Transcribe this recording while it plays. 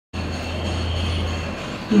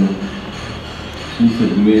So, Sri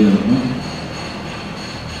Sathguru.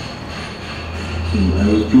 So I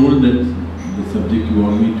was told that the subject you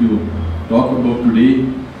want me to talk about today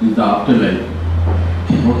is the afterlife.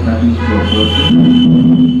 What happens to a person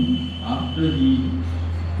after he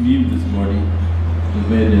leaves this body,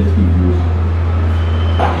 where does he go?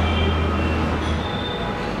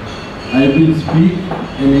 I will speak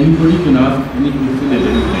and anybody can ask any question at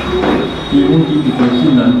any time. We won't keep the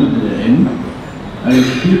question until the end. I will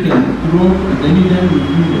speak and throughout at any time if you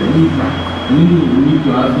need to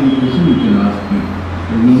ask any question, you can ask me.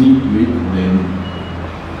 There is no need to wait till the end.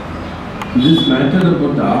 This matter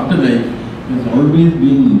about the afterlife has always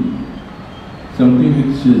been something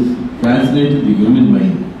which has fascinated the human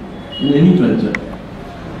mind in any culture.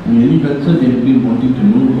 In any culture they have been wanting to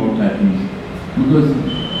know what happens because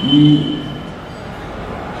we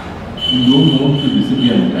don't want to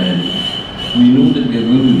disappear entirely. We know that we are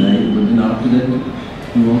going to die, but then after that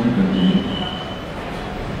we want to continue.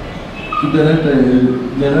 So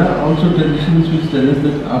there are also traditions which tell us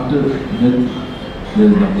that after death there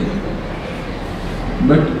is nothing.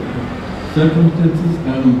 But circumstances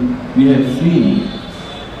we have seen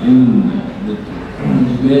in the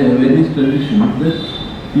various traditions that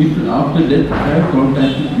people after death have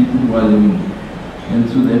contacted people who are living. And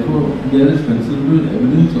so therefore there is considerable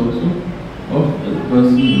evidence also of a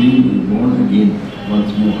person being born again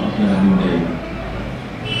once more after having died.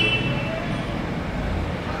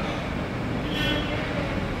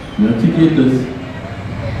 Nachiketas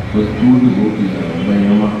was told to go to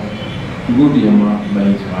Yama by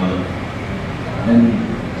his father. And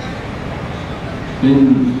when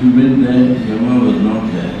he went there, Yama was not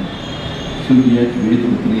there. So he had to wait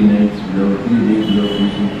for 3 days without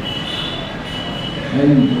eating.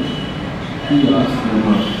 And he asked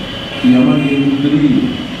Yama. Yama gave him 3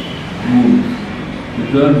 boons. The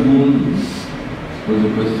 3rd boon was a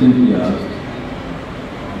question he asked.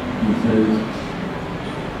 He says,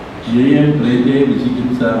 Yayam prete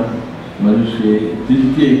vichikitsa manushe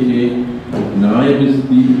tirtyeke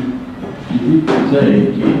nayavisti iti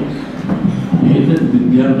pachayeke etat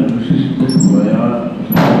vidya manushishta svaya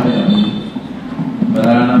svayam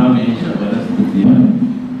varanamesha varastatiya.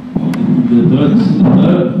 The third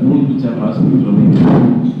boon which I am asking from you,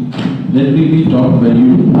 let me talk by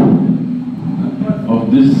you about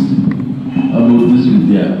this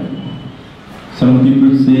vidya. Some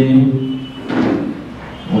people say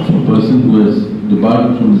of a person who has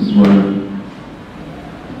departed from this world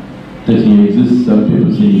that he exists, some people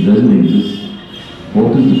say he doesn't exist.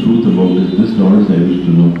 What is the truth about it? This knowledge I wish to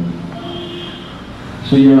know.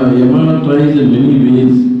 So Yama tries in many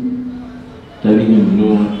ways, telling him, no,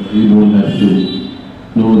 you don't have to,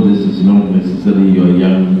 no, this is not necessary, you are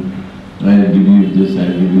young, I'll give you this,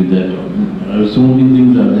 I'll give you that. So many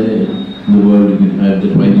things are there in the world you can have,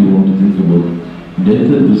 that why do you want to think about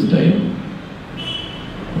death at this time?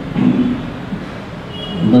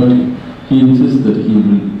 But he insists that he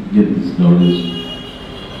will get this knowledge.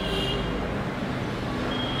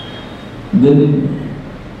 Then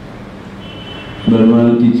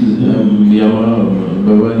Bhagavan teaches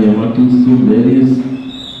Yama teaches him various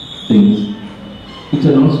things which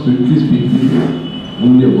are not strictly speaking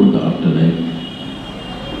only about the afterlife.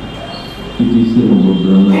 He teaches him about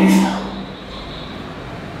Brahman.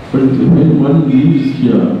 But when one leaves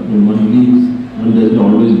here, one doesn't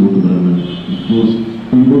always go to Brahman.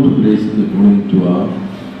 We go to places according to our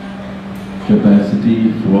capacity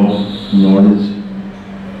for knowledge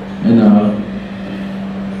and our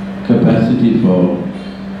capacity for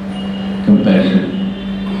compassion.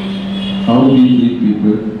 How we treat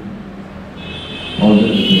people, all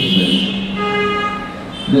that affects them.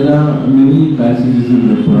 There are many passages in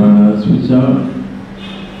the Puranas which are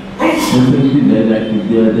essentially didactic.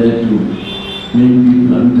 They are there to make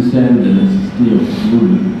people understand the necessity of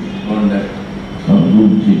good conduct, of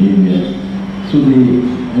good behavior. So they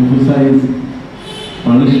emphasize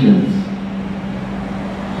punishments.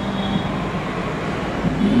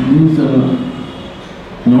 These are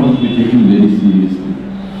not to be taken very seriously.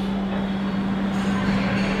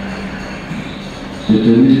 The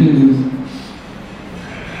tradition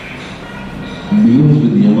begins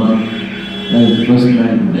with Yama as the first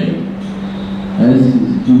man who died. As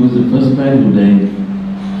he was the first man who died,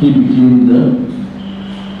 he became the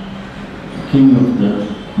king of the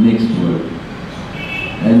next world.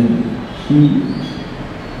 And he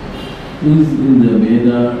is in the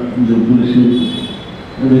Veda, in the Upanishad,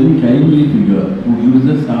 a very kindly figure who gives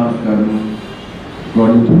us our karma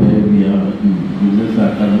according to where we are. He gives us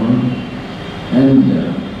our karma and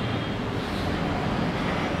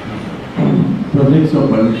protects or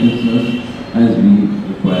punishes us as we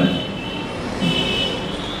require.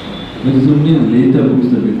 It is only in later books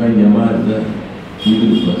that we find Yama as the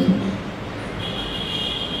evil person.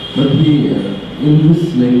 But in this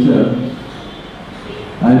lecture,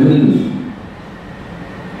 I will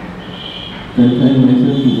confine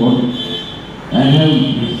myself to what I have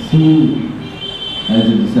seen as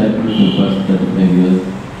a disciple for the past 35 years.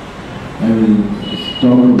 I will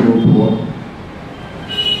talk about what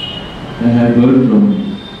I have heard from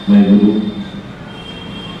my Guru.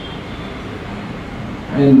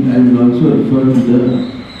 And I will also refer to the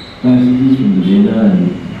passages from the Veda and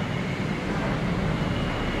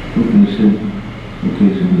Upanishad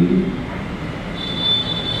occasionally.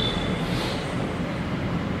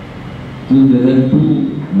 So there are two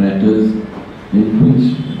matters in which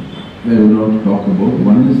I will not talk about.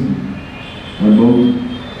 One is about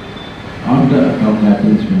after account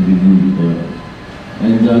happens when we do the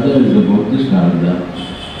and the other is about the Shraddha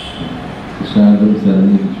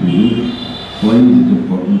ceremony which we do. Why is it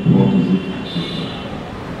important? What is it?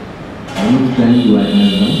 How much time do I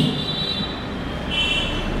have now?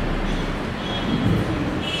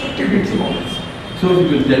 30 minutes. So if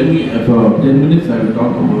you could tell me for 10 minutes I will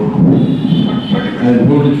talk about, I will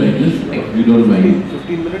hold it like this, if you don't mind.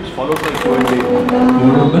 15 minutes followed by Q&A.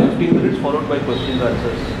 Followed by? 15 minutes followed by questions and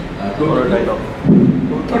answers or a dialogue.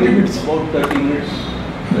 30 minutes. About 30 minutes.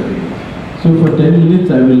 30 minutes. So for 10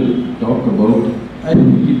 minutes I will talk about, I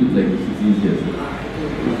will keep it like this, it's easier.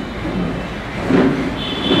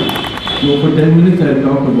 So for 10 minutes I will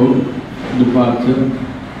talk about departure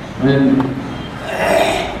and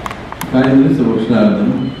 5 minutes about Shraddha,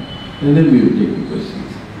 and then we will take the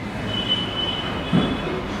questions.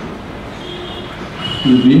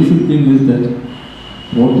 The basic thing is that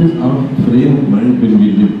what is our frame of mind when we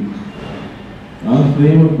live? Our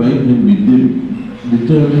frame of mind when we live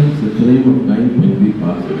determines the frame of mind when we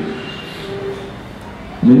pass away.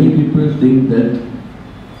 Many people think that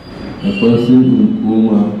a person in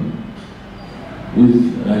coma is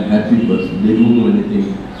a happy person. They don't know anything,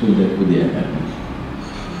 so therefore they are happy.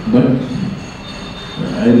 But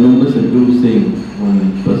I remember Sathguru saying,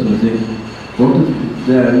 one person was saying, what is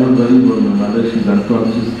there? I'm not worried about my mother, she's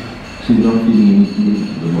unconscious, she's not feeling anything in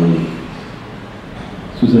the body.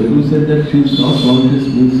 So Sathguru said that she's not conscious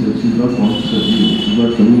means that she's not conscious of you, she's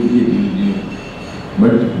not communicating with you.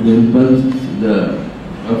 But the impulse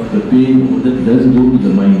of the pain that does go to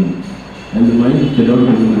the mind, and the mind cannot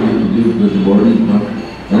communicate with you because the body is not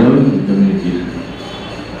allowing the communication.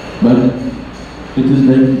 But it is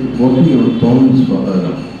like walking on thorns for her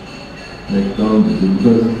now. Like thorns,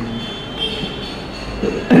 because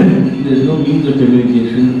there is no means of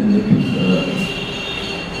communication and the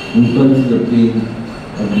impulses of pain,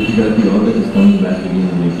 of difficulty, all that is coming back again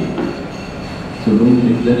and again. So don't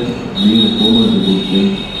think that being a coma is a good thing.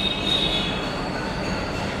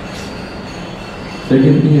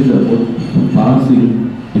 Second thing is about passing.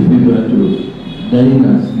 If we were to die in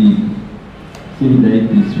our sleep, say we die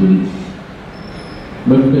peacefully.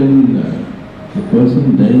 But when the person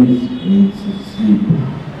dies in sleep,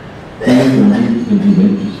 then the mind will be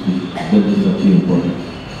went to sleep. That is something important.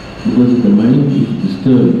 Because if the mind is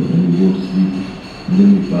disturbed when you go to sleep, then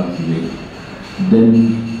you pass away, then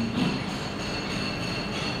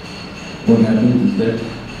what happens is that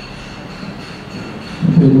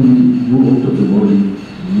when we go out of the body,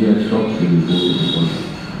 we are shocked when we go to the body.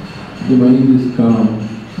 If the mind is calm,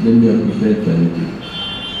 then we are prepared for anything.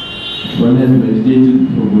 One has meditated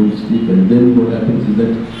before going to sleep, and then what happens is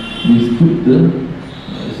that we skip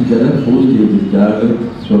see there are 4 stages: Jagrat,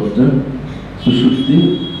 Swapna, Sushupti,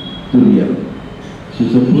 Turiya. So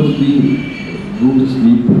suppose we go to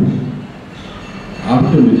sleep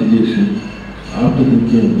after meditation, after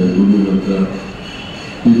thinking of the Guru Mantra,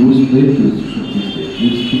 we go straight to the Sushupti state. We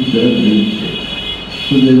skip the brain state.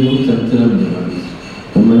 So there is no chanchala in the mind.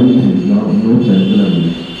 The mind has now no chanchala in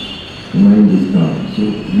it. The mind is calm. So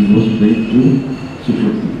we go straight to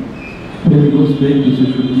Sushupti. When we go straight to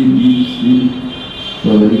Sushupti, deep sleep, we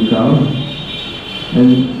are very calm,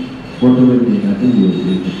 and whatever may happen, we will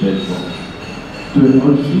be prepared for. So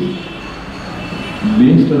also,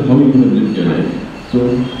 based on how you have lived your life. So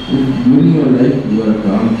if during your life you are a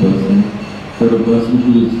calm person, or a person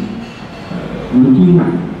who is looking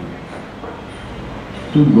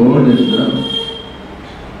to God as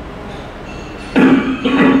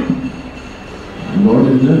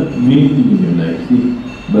the main thing in your life. See,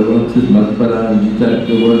 Bhagavan says Matpara, and Gita,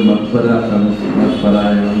 the word Matpara comes,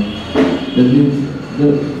 Matparayam. That means the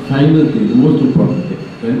final thing, the most important thing.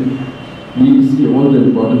 When we see all the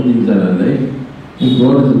important things in our life, and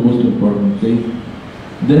God is the most important thing,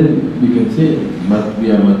 then we can say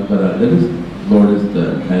we are Matpara. That is, God is the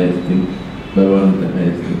highest thing, Bhagavan is the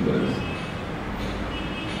highest thing for us.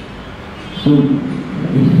 So,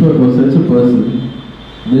 if for such a person,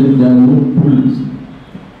 then there are no pulls.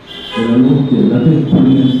 There are nothing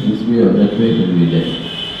pulling us this way or that way when we die.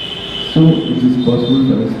 So, it is possible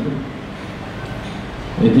for us to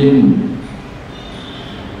attain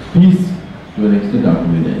peace to an extent after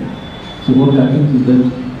we die. So, what happens is that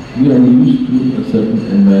we are used to a certain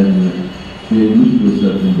environment, we are used to a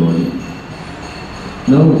certain body.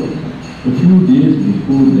 Now, a few days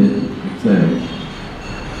before death itself,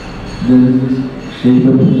 there is this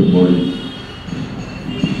shape-up of the body.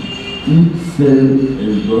 Each cell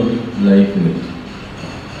has got life in it.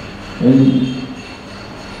 And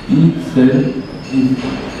each cell is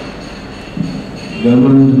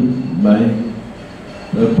governed by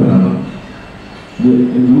a prana. A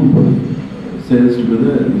group of cells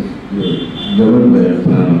together is governed by a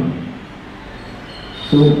prana.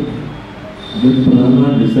 So, the prana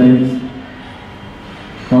decides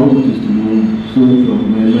how it is to move. So from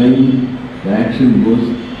my mind, the action goes,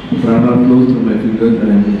 the prana flows through my fingers and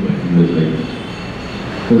I move my fingers like that.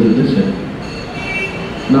 So it is set.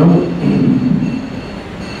 Now,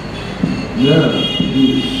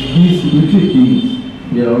 these little things,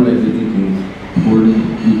 we are all like little things holding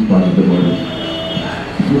each part of the body.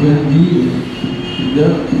 So when the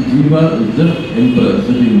jiva is the emperor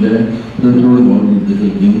sitting there, controlling all these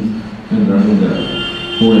little things and running the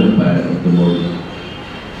whole empire of the body.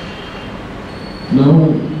 Now,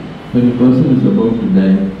 when a person is about to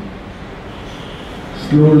die,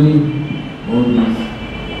 slowly all these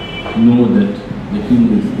know that the king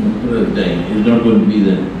is, the emperor is dying, he is not going to be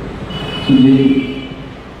there. So they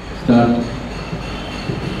start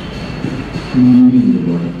leaving the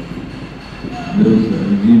body. Those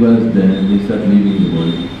jivas there, they start leaving the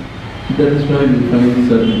body. That is why we find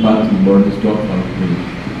certain parts of the body stop functioning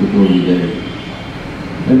before we die.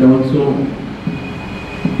 And also,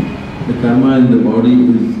 the karma in the body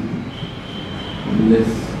is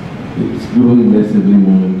less, it's growing less every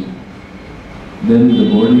moment. Then the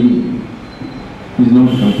body is not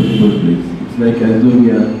a comfortable place. It's like as though we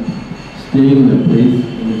are staying in a place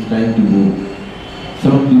and it's time to go.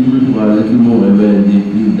 Some people who are a little more aware, they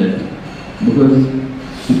feel that because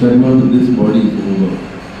the karma of this body is over.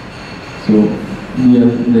 So we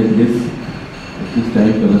are like this, it's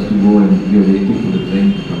time for us to go and we are waiting for the train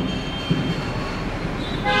to come.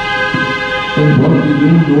 And what we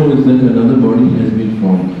don't know is that another body has been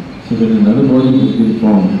formed. So when another body has been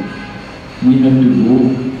formed, we have to go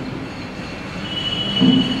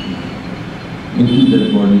into that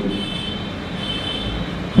body.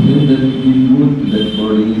 When we go into that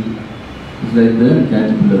body, it's like the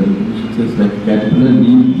caterpillar. It says like a caterpillar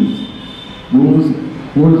leaves this, goes,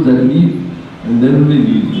 holds that leaf, and then only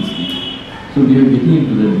leaves this leaf. So we are getting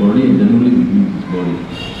into that body and then only we leave this body.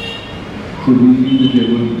 So we feel that we are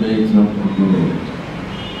going to die, it's not something like that.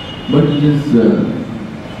 But it is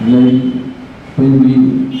like when we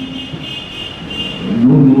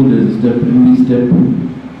don't know there's a step, when we step,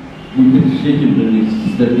 we get shaken when we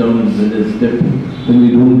step down and when there's a step, when we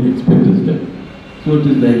don't expect a step. So it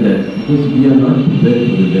is like that, because we are not prepared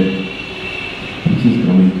for the death which is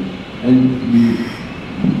coming. And we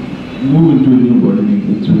move into a new body, we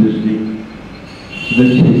go through the state, so that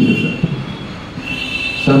shakes us up.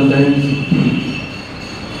 Sometimes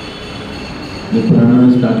the prana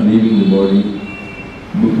start leaving the body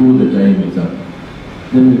before the time is up.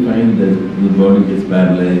 Then we find that the body gets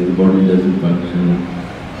paralyzed, the body doesn't function,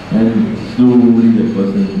 and slowly the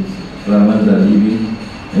person's pranas are leaving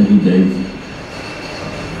and he dies.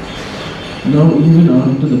 Now even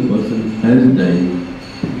after the person has died,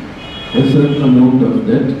 a certain amount of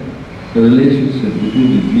that, the relationship between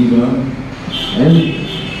the jiva and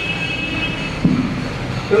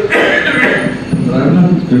prana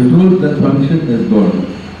which controls that function has gone.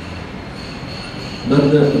 But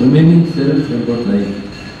the remaining cells have got life.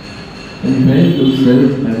 And when those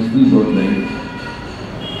cells have still got life,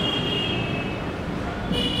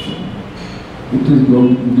 it is got,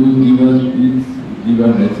 those jivas, each jiva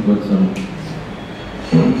has got some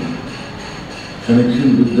connection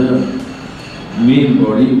with the main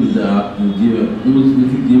body, with the jiva. Those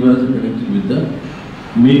jivas are connected with the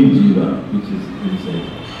main jiva which is inside.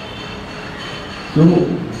 So,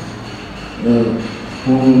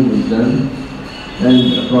 home was done and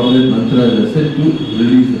appropriate mantras are said to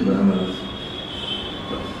release the pranas.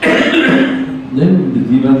 Then the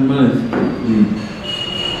jivatma is freed.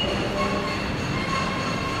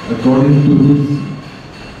 According to his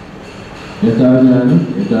yatājnana,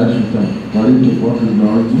 yatashritam, according to what his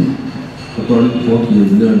knowledge is, according to what he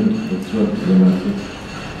has learned, that's what the master says.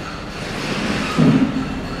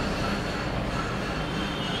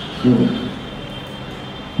 So,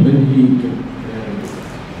 when he,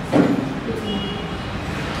 the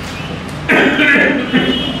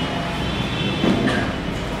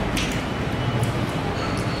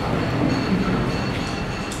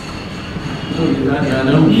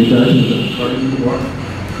according to what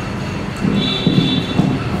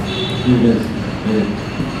he has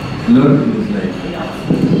learned in his life.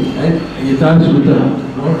 And Yatashvata,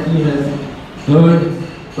 what he has heard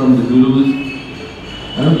from the Gurus,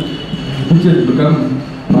 which has become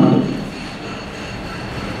part of it.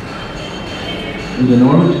 And the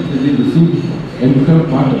knowledge that he received and become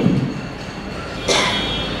part of it.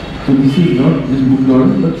 So this is not this book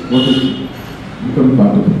knowledge, but what has become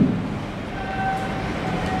part of it.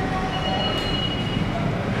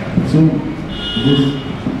 So this,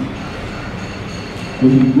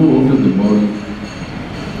 when you go out of the body,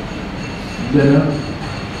 there are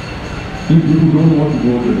people who don't want to go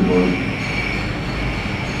out of the body.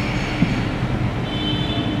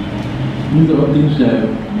 These are all things I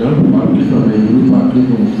have learned partly from my guru, partly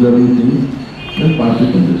from observing things, and partly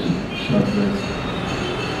from this shastras.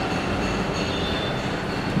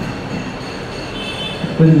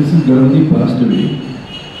 When Mrs. Gandhi passed away,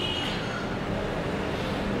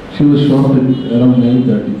 she was shot at around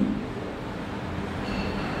 9:30.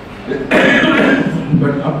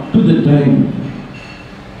 But up to the time,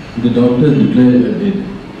 the doctors declared her dead.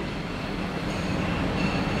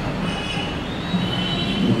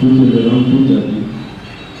 It was around 2:30.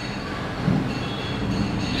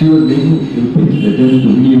 She was making repeated attempts to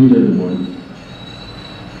re-enter the body.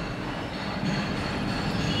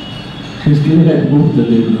 She still had hope that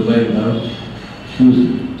they would revive her. She was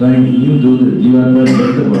trying, even though the Jivatma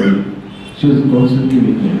left the body, she was constantly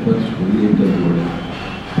making efforts to re-enter the body.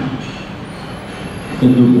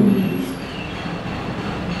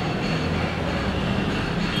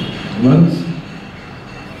 Once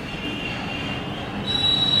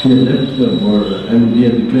she had left the border and we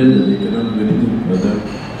had declared that they cannot do anything further,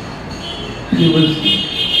 she was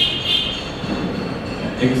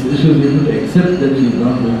able to accept that she is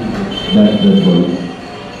not going to get back that body.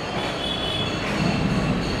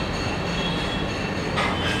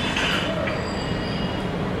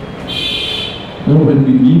 Now when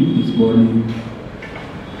we leave this body,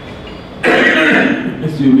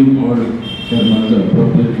 assuming all karmas are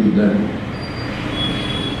appropriately done,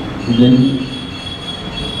 then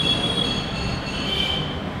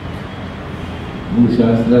the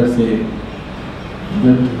Shastras say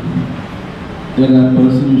that there are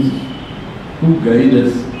persons who guide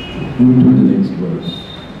us into the next world.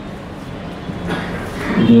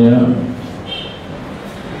 They are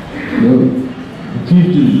the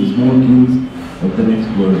chieftains, the small kings of the next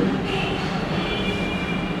world.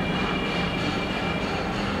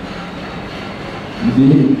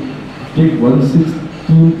 They take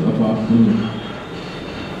 1/16 of our punya.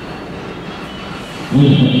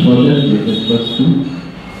 For that they get first to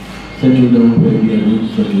settle down where we are going to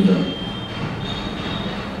settle down.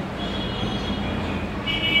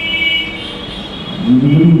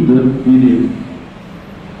 During the period,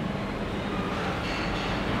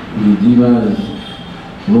 the jiva is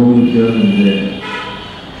roaming here and there.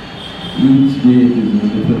 Each day it is in a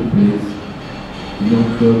different place, not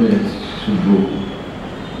sure where it should go.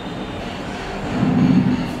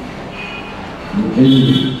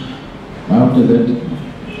 After that,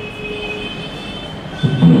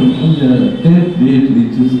 on the 10th day it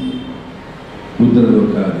reaches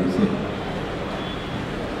Uddharloka, they say.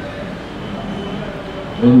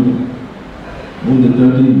 And on the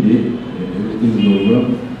 13th day, everything is over,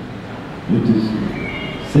 it is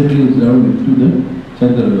settles down into the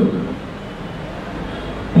Chandraloka.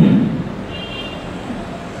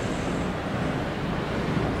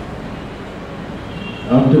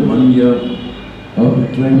 After 1 year of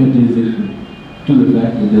acclimatization to the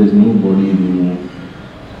fact that there is no body anymore,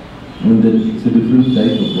 and that it's a different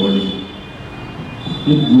type of body,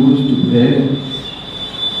 it goes to where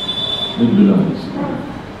it belongs.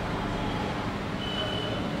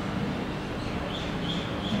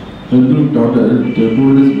 Sathguru told us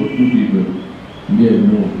about two people we have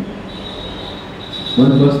known.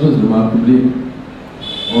 One person was remarkably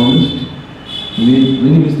honest, made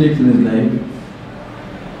many mistakes in his life.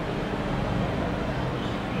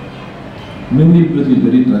 Mainly because he is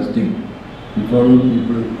very trusting. He followed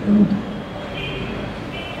people and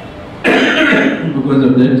because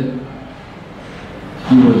of that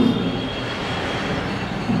he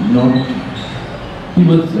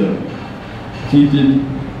was cheated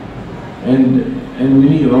and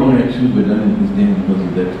many wrong actions were done in his name because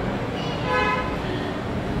of that.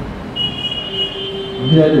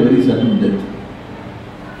 He had a very sudden death.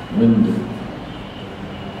 And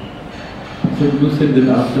Sathguru said that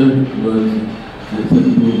afterwards,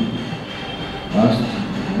 Sathguru asked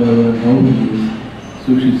Baroda how he is. So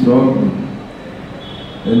she saw him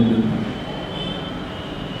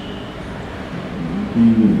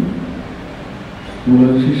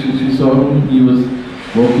She saw him, he was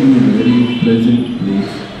walking in a very pleasant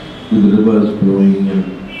place with rivers flowing and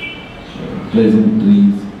pleasant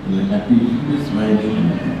trees and happy, he was smiling.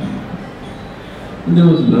 And there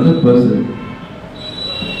was another person.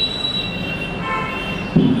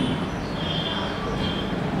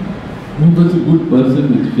 He was a good person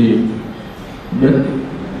with faith, but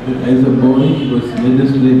as a boy he was led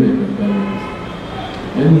astray by his parents.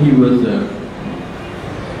 And he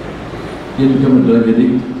had become a drug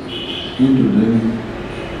addict, he used to drink.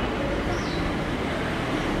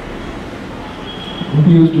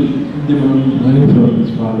 He used to demand money from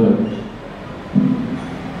his father.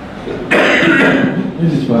 And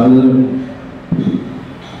his father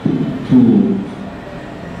he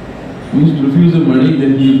used to refuse him money,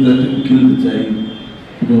 then he threatened to kill the child.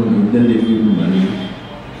 Then they gave him money.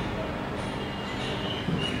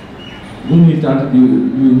 When he started doing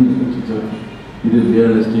he did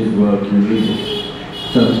real estate work, he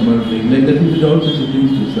started smuggling, like that, he did all sorts of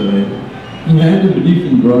things to survive. He had a belief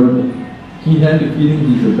in God. He had a feeling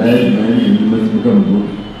he's a bad man and he must become good.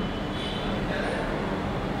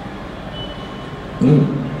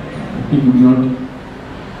 He could not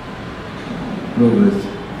progress.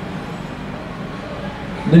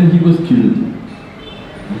 Then he was killed.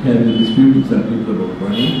 He had a dispute with some people about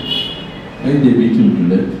money and they beat him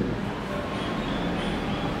to death.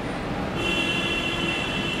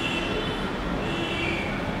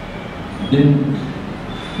 Then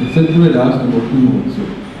Sathguru had asked about him also.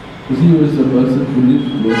 Because he was a person who lived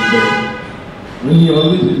close by. When he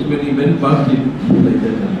always used, when he went past, he would like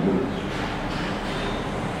that and go.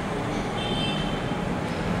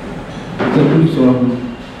 Sathguru saw him.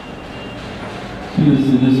 He was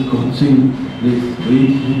in a scorching place, very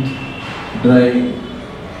heat, dry,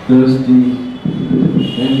 thirsty,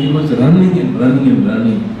 and he was running and running and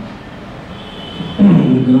running.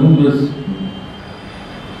 The ground was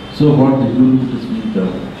so hot that he couldn't put his feet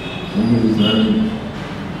down, and he was running.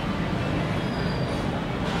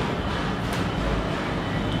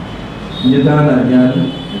 Yadana Jnana,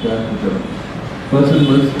 Yadana. Person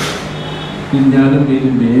was, his Jnana made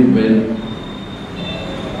him behave well.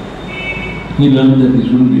 He learned that he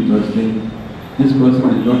shouldn't be trusting. This person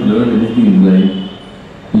did not learn anything in life.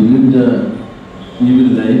 He lived an evil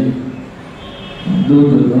life, though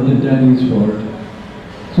it was not entirely his fault.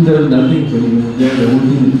 So there was nothing for him. There, the whole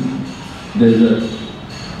thing is desert.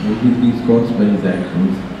 He's caused by his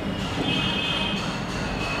actions.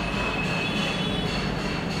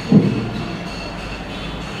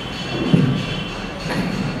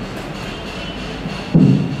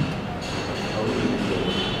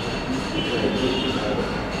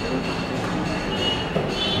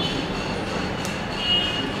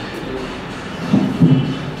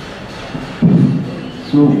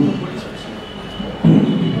 So,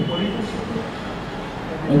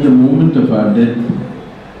 at the moment of our death,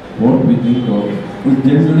 what we think of is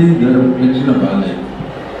generally the reflection of our life.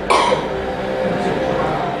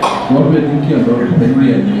 What we are thinking about when we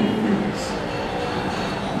are dead,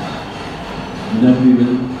 that we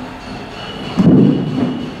will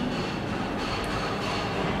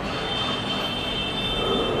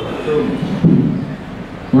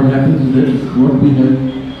what happens is that what we have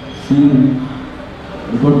seen,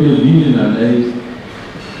 what we have been in our lives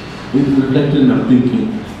is reflected in our thinking.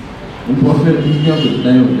 And what we are thinking of at the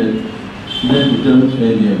time of death, that determines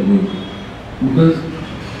where we are going. Because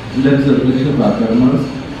that's the reflection of our karmas,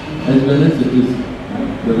 as well as it is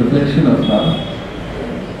the reflection of our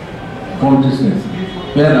consciousness,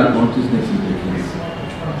 where our consciousness is taking us.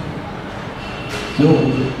 So,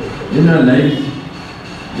 in our lives,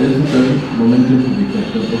 there is a certain momentum to be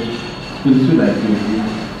kept up of spiritual activity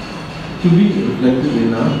to be reflected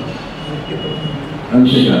in our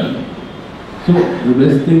Anshakara. So the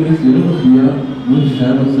best thing is, if we are going to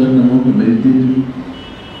have a certain amount of meditation,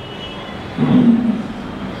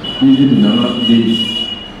 we did in our days.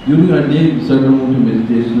 During our day, a certain amount of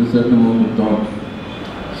meditation, a certain amount of thought,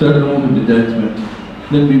 certain amount of detachment,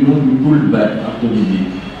 then we won't be pulled back after we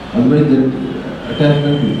leave. Otherwise that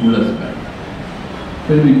attachment will pull us back.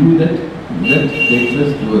 When we do that, that takes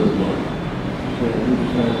us towards God.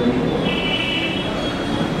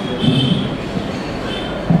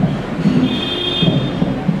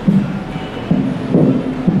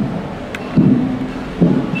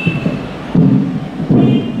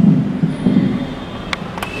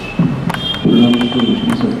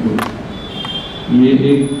 ये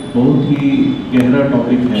एक बहुत ही गहरा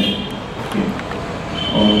topic है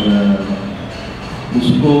और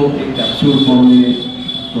उसको एक capsule form में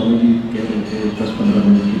स्वामी जी कहते थे 10-15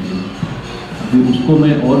 मिनट के लिए। अभी उसको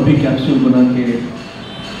मैं और भी कैप्सूल बना के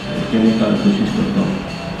कहने का कोशिश करता हूँ।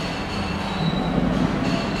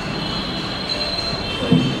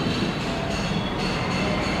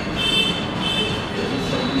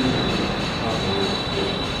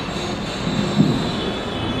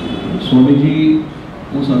 स्वामी जी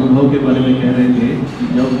उस अनुभव के बारे में कह रहे थे कि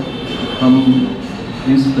जब हम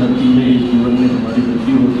इस धरती में, इस जीवन में हमारी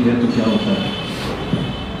मृत्यु होती है तो क्या होता है।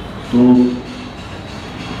 तो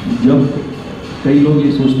जब कई लोग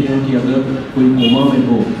ये सोचते हैं कि अगर कोई कोमा में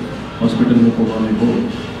हो, हॉस्पिटल में कोमा में हो,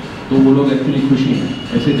 तो वो लोग एक्चुअली खुशी हैं,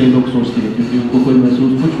 ऐसे कई लोग सोचते हैं, क्योंकि उनको कोई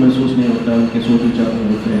कुछ महसूस नहीं होता है, उनके सोच विचार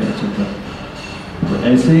नहीं होते हैं, एक्सेट्रा। तो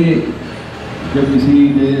ऐसे जब किसी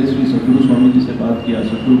ने श्री सतगुरु स्वामी जी से बात किया,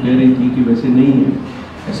 सतगुरु कह रही थी कि वैसे नहीं है,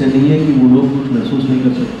 ऐसे नहीं है कि वो लोग कुछ महसूस नहीं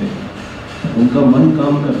कर सकते, उनका मन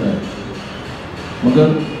काम कर रहा है, मगर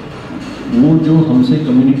वो जो हमसे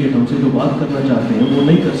कम्युनिकेट, हमसे जो बात करना चाहते हैं वो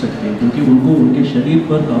नहीं कर सकते, क्योंकि उनको उनके शरीर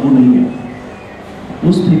पर काबू नहीं है।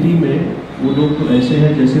 उस स्थिति में वो लोग तो ऐसे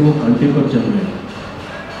हैं जैसे वो कांटे पर चल रहे हैं,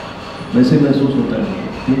 वैसे महसूस होता है,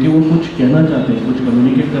 क्योंकि वो कुछ कहना चाहते हैं, कुछ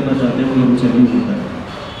कम्युनिकेट करना चाहते हैं, मगर उनसे नहीं होता है।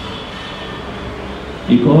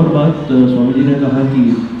 एक और बात स्वामी जी ने कहा कि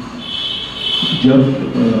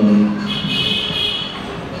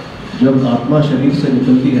जब आत्मा शरीर से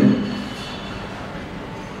निकलती है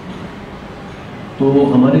तो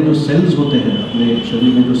हमारे जो सेल्स होते हैं, अपने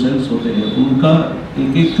शरीर में जो सेल्स होते हैं, उनका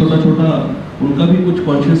एक एक छोटा छोटा, उनका भी कुछ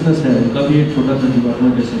कॉन्शियसनेस है, उनका भी एक छोटा सा जीवात्मा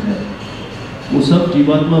जैसे है। वो सब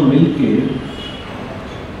जीवात्मा मिल के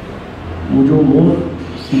वो जो मोर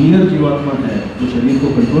सीनियर जीवात्मा है जो शरीर को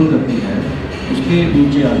कंट्रोल करती है, उसके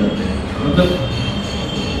नीचे आ जाते हैं, मतलब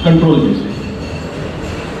कंट्रोल जैसे।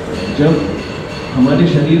 जब हमारे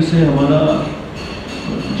शरीर से हमारा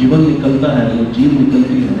जीवन निकलता है, वो जीव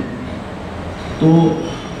निकलती है, तो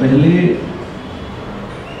पहले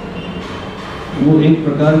वो एक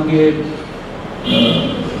प्रकार के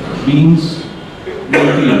बीन्स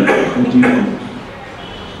मिलती है वो जीव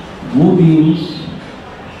को। वो बीन्स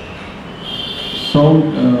 1/6,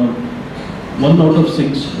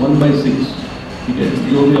 ठीक है,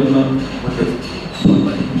 जो भी अपना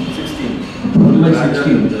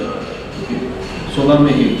 1/16, 16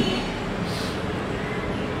 में 1,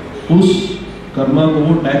 उस कर्मा को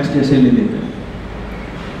वो टैक्स जैसे ले लेते हैं।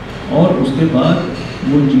 और उसके बाद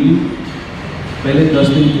वो जीव पहले 10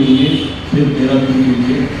 दिन के लिए, फिर 13 दिन के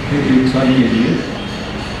लिए, फिर 1 साल के लिए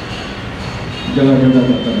जगह जगह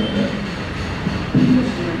जाता रहता है।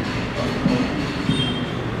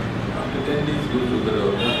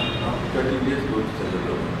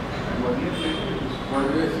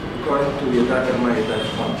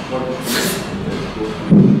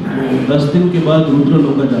 तो 10 दिन के बाद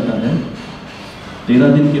रुद्रलोका जाता है, 13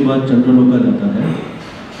 दिन के बाद चंद्रलोका जाता है,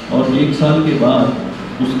 और 1 साल के बाद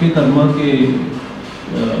उसके कर्मा के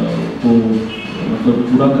को मतलब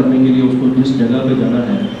पूरा करने के लिए उसको जिस जगह पे जाना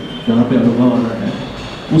है, जहाँ पे अनुभव आना है,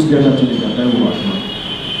 उस जगह चले जाता है वो आत्मा।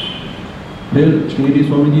 फिर श्रीहरि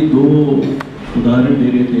स्वामी जी 2 उदाहरण दे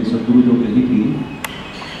रहे थे, सतगुरु जो कही थी।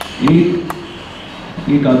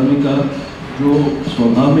 एक आदमी का जो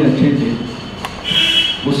स्वभाव में अच्छे थे,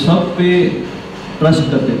 वो सब पे ट्रस्ट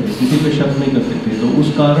करते थे, किसी पे शक नहीं करते थे, तो उस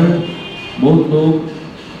कारण बहुत लोग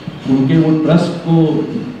उनके वो ट्रस्ट को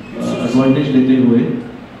एडवांटेज लेते हुए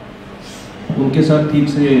उनके साथ ठीक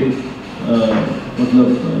से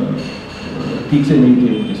ठीक से नहीं थे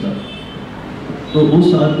उनके साथ। तो उस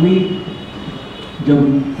आदमी जब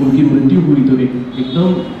उनकी मृत्यु हुई तो एकदम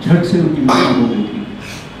झट से उनकी मृत्यु हो गई थी,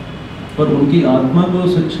 पर उनकी आत्मा को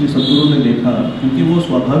श्री सतगुरु ने देखा, क्योंकि वो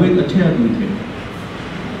स्वाभाविक अच्छे आदमी थे।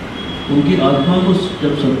 उनकी आत्मा को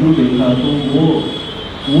जब सतगुरु देखा तो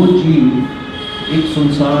वो जीव एक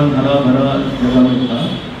सुनसान हरा भरा जगह में था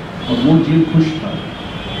और वो जीव खुश था।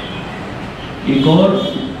 एक और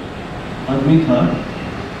आदमी था,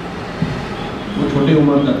 वो छोटे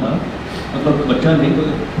उम्र का था, मतलब बच्चा नहीं, तो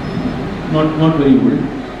नॉट वेरी ओल्ड।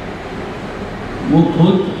 वो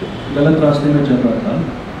खुद गलत रास्ते में चल रहा था,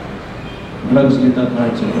 ड्रग्स लेता था,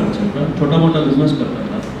 एक्सेट्रा एक्सेट्रा, छोटा मोटा बिजनेस करता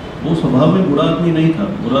था। वो स्वभाव में बुरा आदमी नहीं था,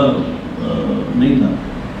 बुरा नहीं था,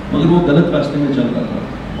 मगर वो गलत रास्ते में चल रहा था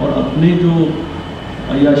और अपने जो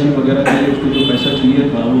अय्याशी वगैरह के लिए उसको जो पैसा चाहिए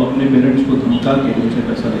था, वो अपने पेरेंट्स को धमका के उनसे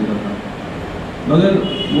पैसा लेता था। मगर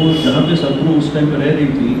वो जहाँ पे सतगुरु उस टाइम पर रह रही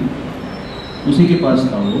थी, उसी के पास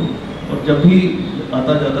था वो, और जब भी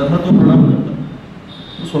आता जाता था तो प्रणाम करता।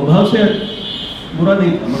 तो स्वभाव से बुरा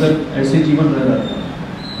नहीं था, मगर ऐसे जीवन रह रहा था।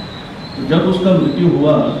 तो जब उसका मृत्यु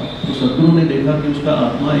हुआ तो सतगुरु ने देखा कि उसका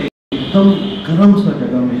आत्मा एकदम गर्म सा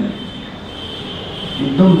जगह में है,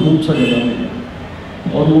 एकदम धूप सा जगह में है,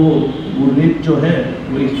 और वो लेप जो है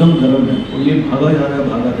वो एकदम गर्म है, और ये भागा जा रहा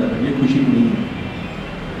है, ये खुशी नहीं है।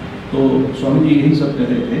 तो स्वामी जी यही सब कह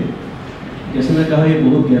रहे थे। जैसे मैं कहा, ये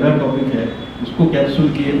बहुत गहरा टॉपिक है, उसको कैप्सूल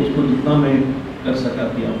किए, उसको जितना मैं कर सका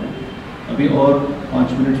किया मैं। अभी और 5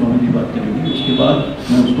 मिनट स्वामी जी बात करेंगे, उसके बाद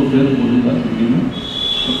मैं उसको फिर बोलूँगा हिंदी में,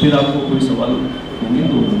 तो फिर आपको कोई सवाल होंगे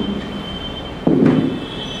तो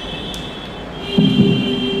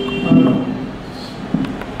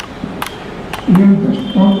You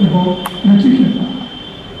just talked about Nachiketa.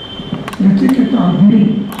 Nachiketa Agni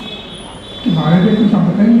के बारे में कुछ आप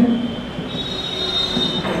बताएंगे?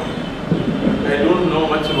 I don't know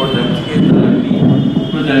much about Nachiketa Agni,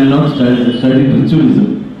 but I am not studying ritualism,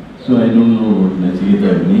 so I don't know about Nachiketa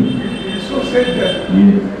Agni. So said that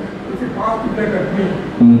Yes. if you pass to that Agni,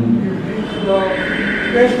 you reach the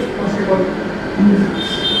best possible.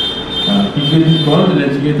 If it is called the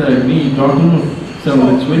Nachiketa Agni, he taught him some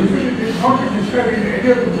ritual. It is not described in any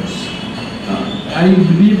of the books. I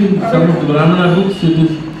believe in some of the Brahmana books it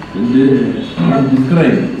is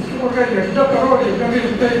described. अगर यज्ञ करो यज्ञ में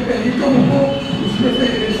होता है कि नहीं तो उनको उसमें से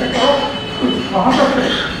ऐसा करो कुछ वहाँ तक है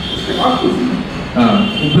उसके बाद कुछ नहीं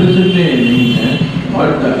उपनिषद में नहीं है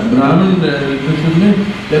but Brahmin उपनिषद में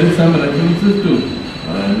there is some references to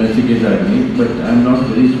Nachiketa Agni but I am not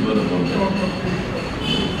very sure about that.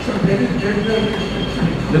 So there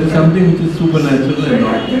is something which is supernatural and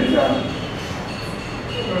not. There is a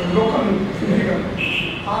local physical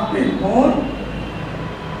आपके बहुत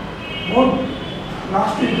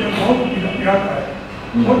last stage में बहुत पीड़ा आता है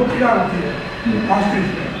बहुत पीड़ा होती है लास्ट स्टेज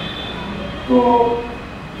में तो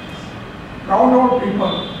round about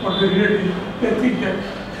people or the relatives they think that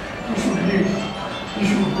you should live you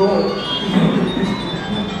should go you should do this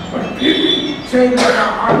but if we say that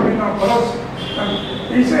आठ महीना बरस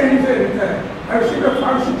ऐसे रहता है I have seen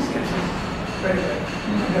 5-6 cases like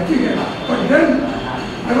that ठीक है but then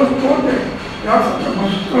I was told that there are such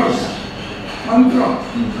mantra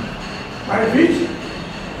by which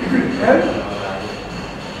it will help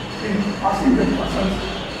in passing the persons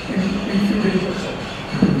in few days or so.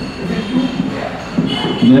 Is it true?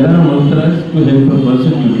 There are mantras to help a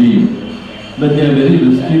person to live, but they are very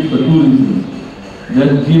risky for two reasons.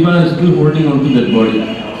 That Jiva is still holding on to that body,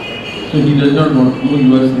 so he does not want to,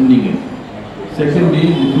 you are sending it. Secondly,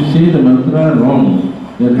 if you say the mantra wrong,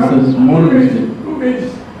 there is a small mistake. 2 ways.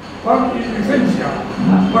 One is essential,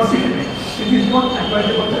 versity. It is not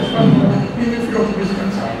advisable as far as even if you are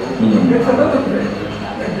concerned. There is another way.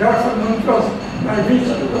 That there are some mantras by which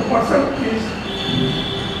the person is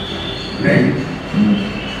praying.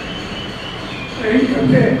 Praying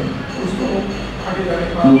करके उसको आगे जाने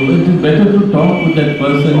का. So it is better to talk with that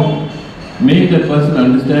person, make that person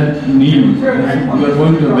understand need. You are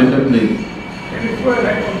going to a better place. And it's where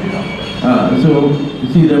I come So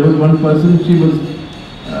see, there was one person. She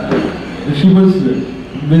was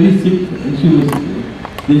very sick and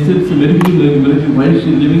they said it's a miracle, why is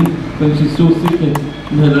she living when she's so sick and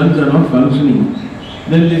her lungs are not functioning.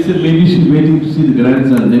 Then they said maybe she's waiting to see the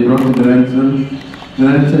grandson. They brought the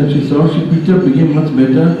grandson she saw, she picked up, became much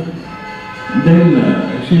better. Then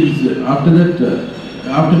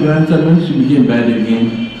after grandson went, she became bad again.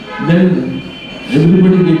 Then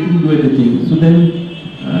everybody they couldn't do anything. So then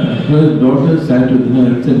her daughter sat with her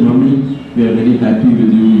and said, Mommy, we are very happy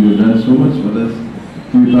with you, you have done so much for us.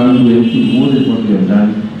 You can't do anything more than what you have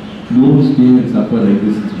done. Don't stay and suffer like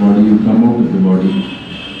this in this body, you come out of the body.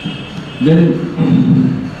 Then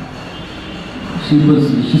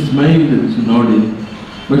she smiled and she nodded,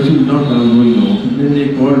 but she was not going out. Then they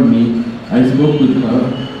called me, I spoke with her.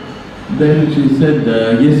 Then she said,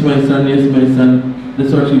 yes my son.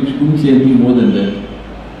 That's what she couldn't say anything more than that.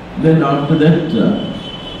 Then after that,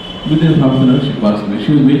 within half an hour she passed away.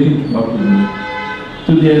 She was waiting to talk with me.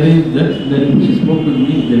 So they arranged that, then she spoke with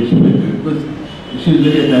me, then she went away. Because she is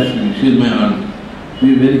very attached to me, she is my aunt. We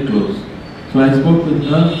are very close. So I spoke with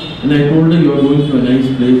her and I told her you are going to a nice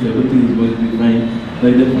place, everything is going to be fine.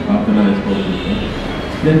 Like that for half an hour I spoke with her.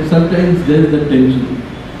 Then sometimes there is that tension,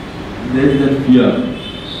 there is that fear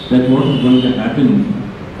that what is going to happen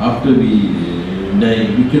after we die.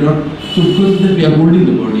 We cannot, so because that we are holding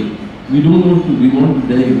the body. We don't want to, we want to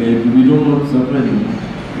die, we don't want to suffer anymore.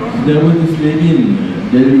 There was this lady in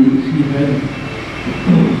Delhi, she had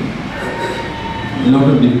a lot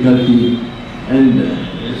of difficulty and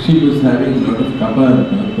she was having a lot of kapha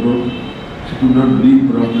in her throat. She could not breathe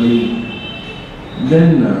properly. Then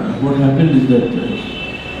what happened is that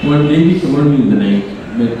one lady called me in the night,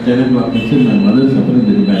 at 10 o'clock, and said, my mother is suffering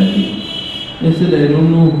very badly. I said, I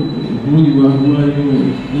don't know who you are, who are you?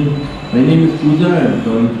 My name is Pooja, I am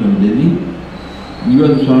calling from Delhi. You are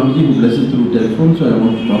the Swamiji who blesses through telephone, so I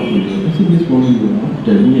want to talk with you. I said, yes, what do you want?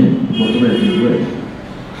 Tell me and whatever I can do.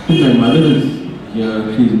 So my mother is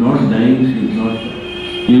here, she is not dying, she is not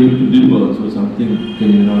able to live also, something can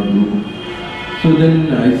you not do. So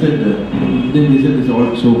then I said, then they said it's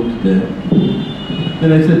all choked there.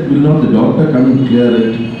 Then I said, will not the doctor come and clear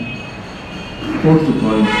it? What's the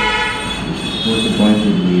point? What's the point of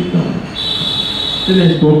doing it now? Then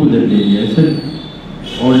I spoke with that lady, I said,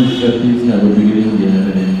 all difficulties have a beginning, they have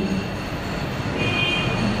an end.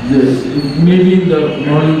 maybe in the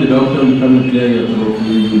morning the doctor will come and clear your throat,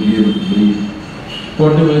 you will be able to breathe.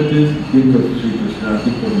 Whatever it is, think of Sri Krishna,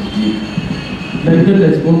 think of sleep. Like that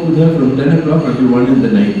I spoke with her from 10 o'clock until 1 in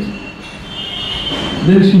the night.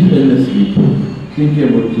 Then she fell asleep. Thinking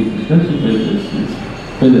about Sri Krishna, she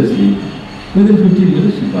fell asleep. Within 15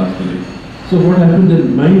 minutes she passed away. So what happened, the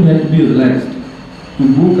mind had to be relaxed. To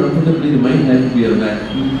go comfortably, the mind had to be relaxed,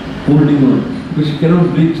 holding on. Because she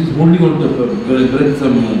cannot breathe, she's holding on to her breath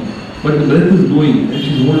somehow. But the breath is going and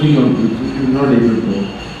she's holding on to it, so she's not able to.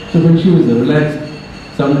 So when she was relaxed,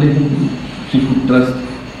 somebody who she could trust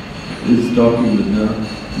is talking with her.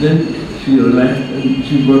 Then she relaxed and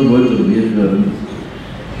she got words of reassurance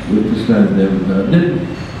with Krishna is there with her. Then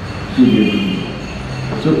she was able to.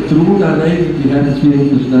 So throughout our life, if we have this feeling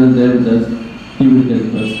Krishna is there with us, he will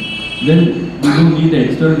help us. Then we don't need an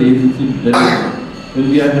external agency to tell us. When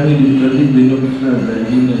we are having difficulties, we know Krishna is there,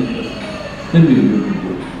 he will help us. Then we will be able to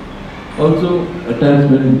go. Also,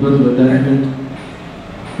 attachment, because of attachment,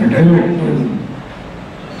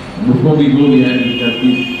 before we go we had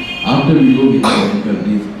difficulties, after we go we had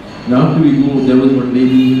difficulties. And after we go, there was one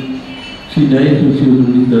lady, she died when she was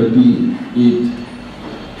only 38.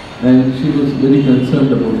 And she was very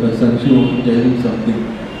concerned about her son, she wanted to tell him something.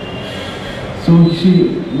 So she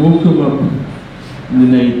woke him up in the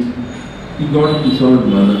night. He got up to saw his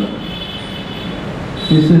mother.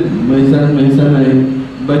 She said, my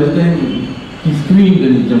son, by the time he screamed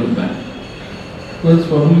and he jumped back. Because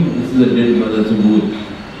for him, this is a dead mother, so good.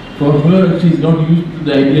 For her, she's not used to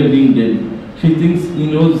the idea of being dead. She thinks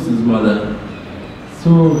he knows his mother.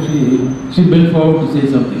 So she bent forward to say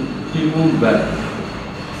something. He moved back.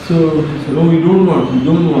 So she said, oh, you don't want.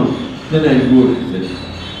 Then I'll go, she said.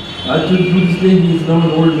 Actually, to this day, he is now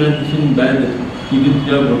an old man, he's feeling bad that he didn't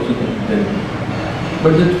hear what she had to tell him.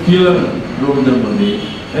 But that fear drove them away.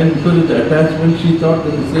 And because of the attachment, she thought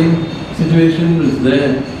that the same situation was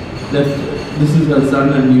there, that this is her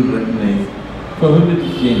son and he will recognize. For him it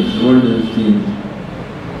has changed, the world has changed.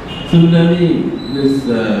 Similarly, this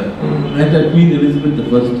Queen Elizabeth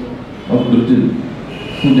I of Britain,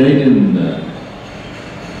 who died in,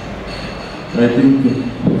 I think,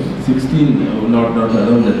 16, not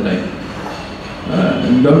around that time.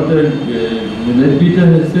 Dr. Peter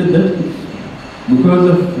has said that because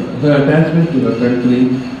of her attachment to her country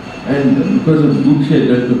and because of the good she had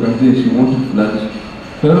done to the country, she wanted to flourish.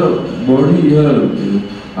 Her body, her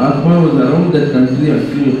Atma was around that country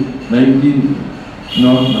until 19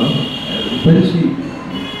 now. When she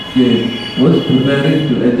was preparing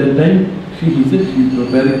to, at that time, he said she is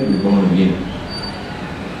preparing to be born again.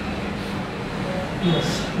 Yes.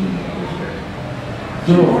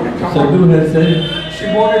 So, Sathguru has said... She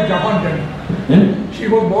born in Japan then. She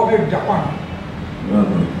was born in Japan.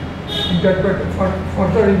 In that way,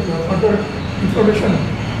 further information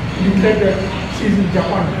declared that she is in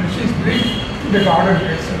Japan and she is buried in the garden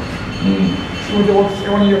itself. She was about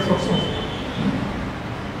 7 years or so.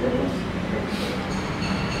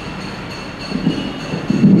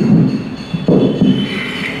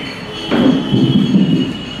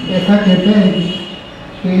 ऐसा कहते हैं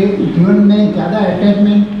कि जीवन में ज़्यादा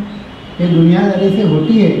attachment ये दुनियादारी से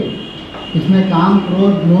होती है, इसमें काम,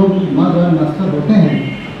 क्रोध, लोभ, मद और मत्सर होते हैं,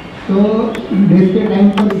 तो डेथ के टाइम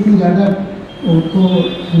पर इतनी ज़्यादा उसको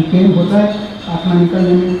पेन होता है आत्मा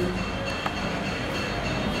निकलने में,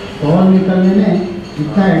 सॉल निकलने में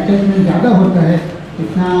जितना अटैचमेंट ज़्यादा होता है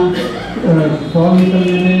इतना सॉल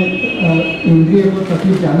निकलने में इंद्रिय को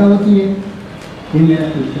तकलीफ ज़्यादा होती है। ये मेरा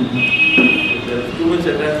क्वेश्चन है। Too much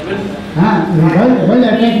attachment? हाँ, डबल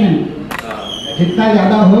अटैचमेंट जितना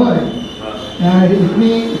ज़्यादा हो इतनी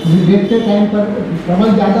डेथ के टाइम पर ट्रबल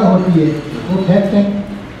ज़्यादा होती है, वो फैक्ट है।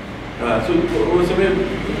 So वो समय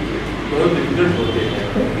बहुत डिफिकल्ट होते हैं,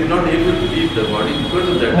 you're not able to leave the body because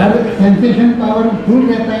of that. और सेंसेशन पावर फुल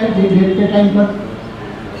रहता है डेथ के टाइम पर,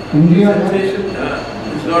 इंद्रिय sensation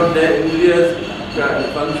is not there, इंद्रियस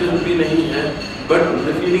function भी नहीं है, but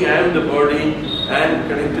the feeling I am the body and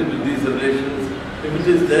connected with these relations, if it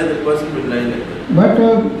is there, the person will lie like that. But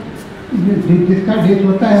जिसका death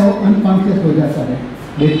होता है वो अनकॉन्शियस हो जाता है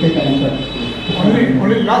डेथ के टाइम पर।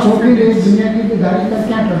 तो फिर दुनिया की गुजारिश का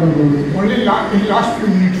क्या ट्रबल होगी? Only in last few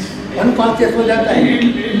minutes. Unconscious हो जाता है।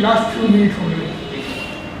 In last few minutes only.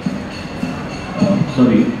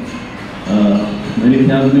 Sorry, मेरे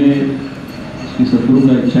ख्याल में श्री सतगुरु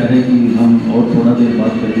का इच्छा है कि हम और थोड़ा देर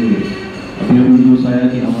बात करेंगे। अभी न्यूज़ आया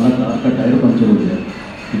कि हमारा कार का टायर पंचर हो गया,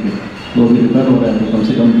 ठीक है, तो अभी रिपेयर हो रहा है, तो कम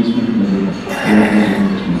से कम 20 मिनट लगेगा।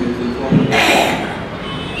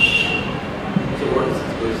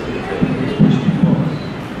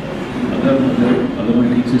 अगर मैं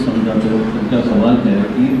ठीक से समझा तो उनका सवाल है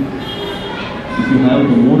कि you have,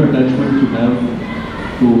 the more attachment you have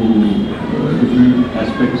to different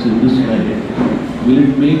aspects in this life, will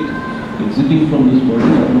it make exiting from this body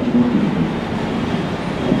that much more difficult?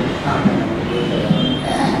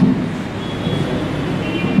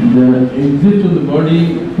 The exit of the body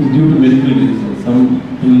is due to medical reasons, some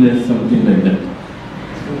illness, something like that.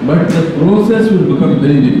 But the process will become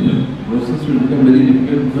very difficult. Process will become very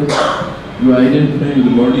difficult because you are identifying with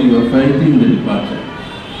the body, you are fighting the departure.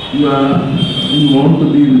 You want to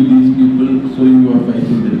be with these people, so you are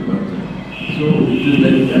fighting the departure. So it is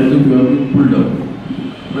like as if you are being pulled out.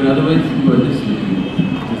 But otherwise you are just looking.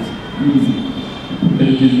 It is easy. When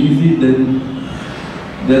it is easy, then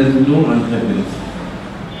there is no unhappiness.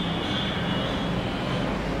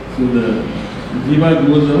 So the jiva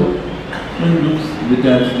goes out and looks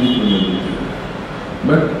detachedly from everything.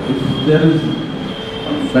 But if there is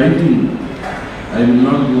fighting, I will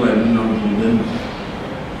not go, then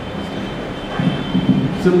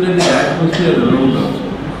similarly the atmosphere around also.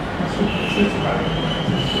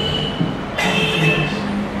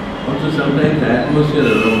 Also sometimes the atmosphere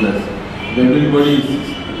around us, everybody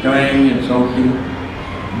is crying and shouting,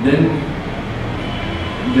 then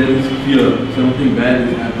there is fear, something bad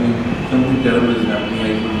is happening, something terrible is happening,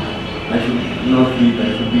 I should not eat,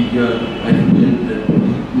 I should be here, I should be there.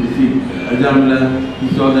 You see, Ajamla, he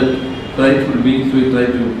saw that frightful being, so he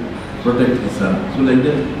tried to protect his son. So like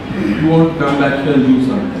that, you won't come back here and do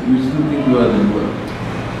something. You still think you are the doer.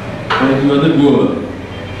 And you are the goer.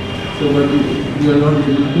 So but you are not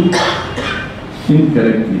able to think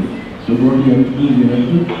correctly. So what you have to do is you have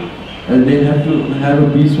to, and they have to have a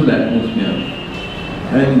peaceful atmosphere.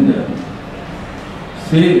 And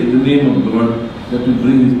say the name of God that will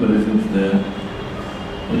bring His presence there.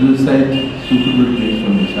 Recite suitable things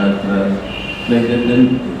from the Shastras, like that, then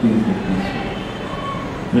things get peaceful.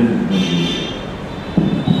 Then it becomes easy.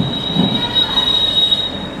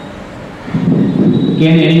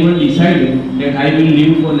 Can anyone decide that I will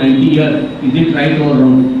live for 90 years? Is it right or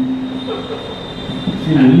wrong?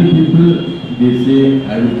 See, many people, they say,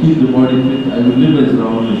 I will keep the body fit, I will live as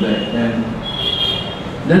long as I can.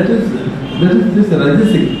 That is just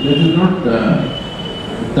rajasic, that is not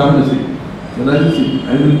tamasic. Rajasic, I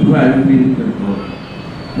will do, I will be in control.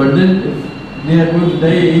 But then if they are going to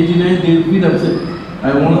die 89, they will feel upset. I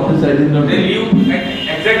want this, I did not. They live at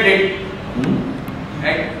exact date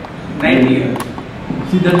at 90 years.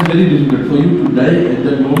 See, that is very difficult. For you to die at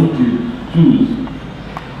that moment you choose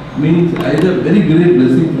means either very great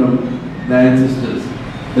blessing from the ancestors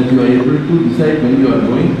that you are able to decide when you are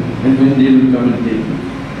going and when they will come and take you.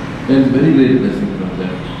 That is very great blessing from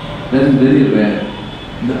them. That is very rare.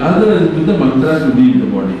 The other is with the mantra to leave the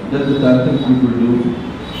body. That the Tartars people do.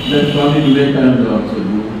 That Swami Vivekananda also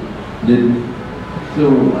do. So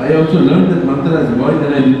I also learned that mantra as a boy,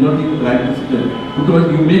 and I did not even practice it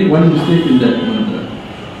because you make one mistake in that mantra.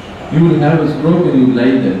 You will have a stroke and you will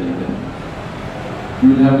lie there. You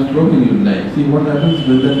will have a stroke and you will lie. See what happens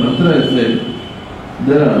when that mantra is said,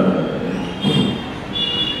 the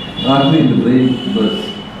artery in the brain bursts.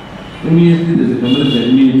 Immediately there is a hemorrhage and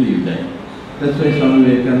immediately you die. That's why Swami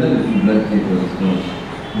Vivekananda little blood came from his nose.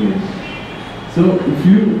 Yes. So if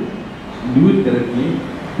you do it correctly,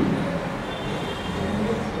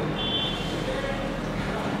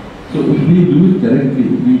 if we do it correctly,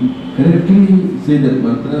 we correctly say that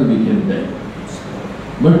mantra, we can die.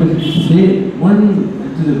 But if we say one,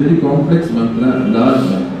 it is a very complex mantra, large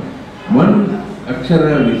mantra, one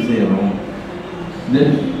akshara we say wrong, then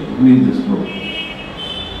it means the stroke.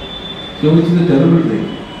 So which is a terrible thing.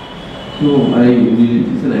 So I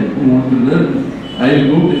immediately said, I don't want to learn. I will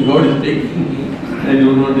go till God is taking me. I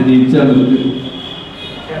don't want any icha buddhi.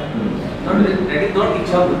 That is not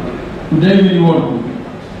icha buddhi. To die when you want to.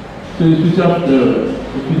 So you switch off the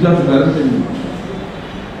current and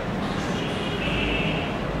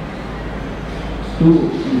to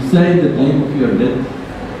decide the time of your death,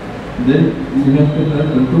 then you have to have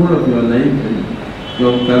control of your life and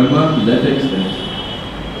your karma to that extent.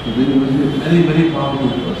 So then you must be a very, very powerful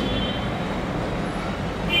person.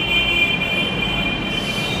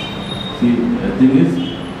 See, the thing is,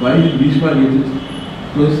 why did Bhishma get it?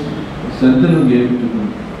 Because Shantanu gave it to him.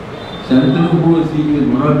 Shantanu, who was seeing his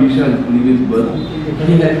Mahabhisha in previous birth,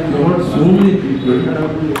 he had taught so many people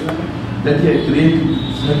that he had created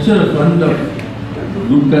such a fund of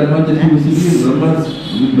good karma that he was sitting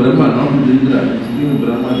with Brahma, not with Indra, he was sitting with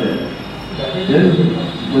Brahma there. Then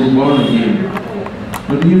he was born again.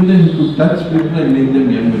 But even then he could touch people and make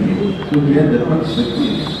them young again. So he had that much shakti.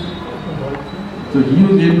 So he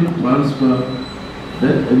was able to transfer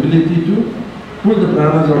that ability to pull the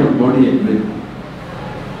pranas out of the body at will.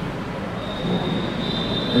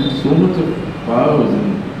 And so much of power was in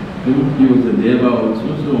him. He was a Deva also.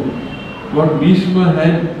 So what Bhishma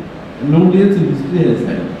had, nobody else in history has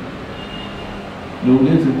had. Nobody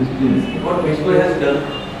else in history has had. What Bhishma has done?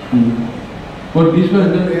 What Bhishma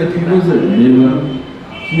has done is that he was a Deva.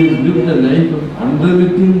 He has lived a life of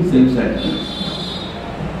unremitting self-sacrifice.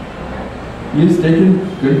 He has taken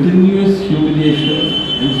continuous humiliation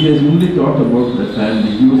and he has only thought about the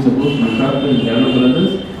family. He was supposed to look after his younger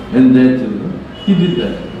brothers and their children. He did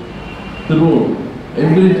that. The role.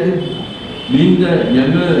 Every time, being the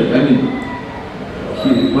younger, the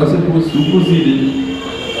person who was superseded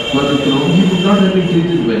for the throne, he would not have been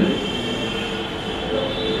treated well.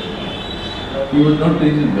 He was not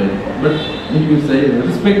treated well. But he was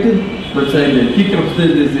respected but silent. Kick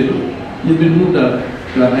upstairs, they say, he has been moved up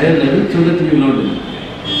to a higher level so that he will not do it.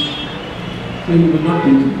 So he was not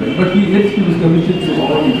treated well. But he was committed to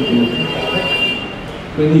all his things.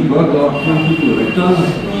 When he got the opportunity to return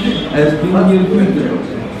as king, he refused the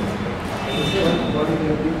opportunity.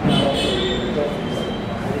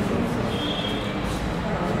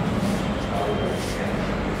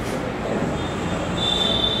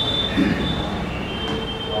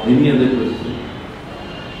 Any other question?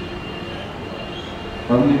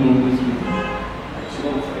 How many moments?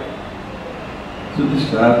 So the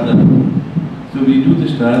Shraddha. So we do the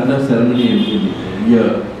Shraddha ceremony every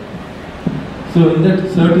year. So in that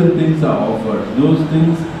certain things are offered. Those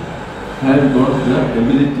things have got the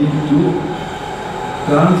ability to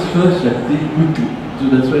transfer Shakti quickly. So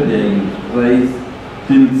that's why they are used. Rice,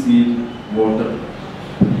 till seed, water.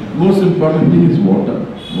 Most important thing is water.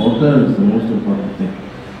 Water is the most important thing.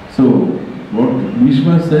 So what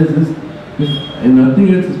Bhishma says is, if nothing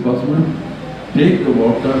else is possible, take the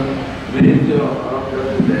water, raise your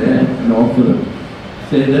arm there and offer it.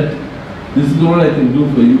 Say that, this is all I can do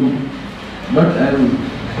for you, but I am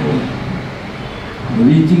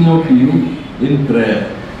reaching out to you in prayer.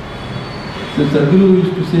 So Sathguru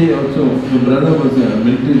used to say also, my brother was a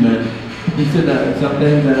military man, he said,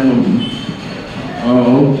 sometimes I am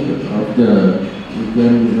out of the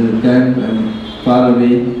camp, I am far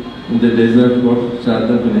away in the desert, what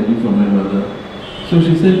Shraddha can I do for my mother? So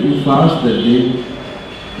she said, you fast that day,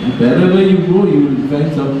 and wherever you go, you will find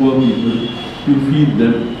some poor people, you feed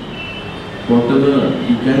them, whatever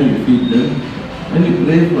you can, you feed them, and you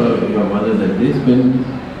pray for your mother that day, spend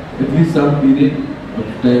at least some period of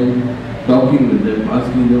time talking with them,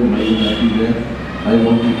 asking them, are you happy there? I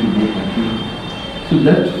want you to be happy. So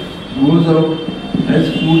that goes out as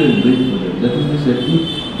food and drink for them. That is the Shakti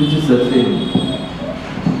which is sustainable.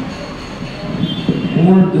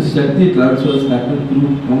 All the Shakti transfers happen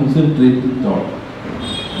through concentrated thought,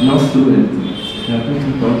 not through anything. It happens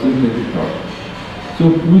through concentrated thought. So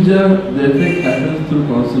puja, the effect happens through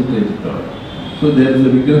concentrated thought. So there is a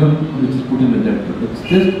vigraham which is put in the temple. It's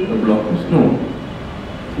just a block of stone.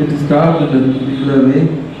 It is carved in a particular way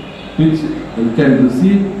which can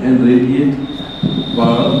receive and radiate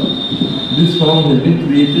power. This form has been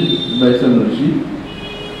created by some Rishi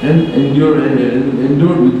and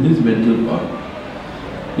endured with his mental power.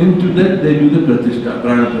 Into that they do the pratishtha,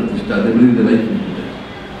 prana pratishtha, they bring the life into that.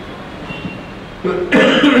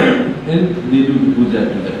 And they do the puja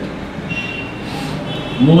to that.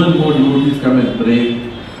 More and more devotees come and pray.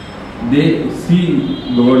 They see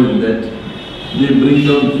God in that. They bring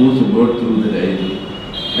down the force of God through that idol.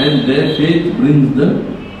 And their faith brings the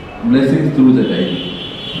blessings through that idol.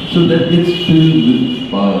 So that gets filled with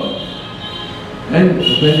power. And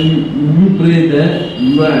when you pray there,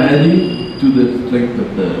 you are adding to the strength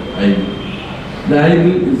of the idol. The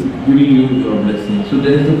idol is giving you your blessing. So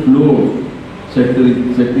there is a flow of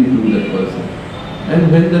Shakti through that person. And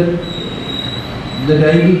when that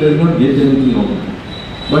idol does not get anything out of it,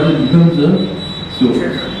 but it becomes a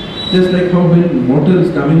source. Just like how when water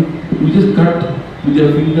is coming, you just cut with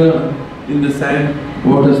your finger in the sand,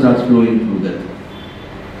 water starts flowing through that.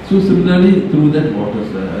 So similarly, through that water,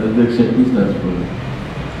 the Shakti starts flowing.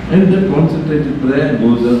 And the concentrated prayer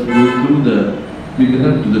goes through the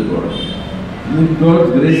vigraham to the God. And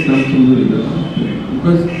God's grace comes through the vigraham.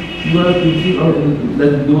 Because you are thinking of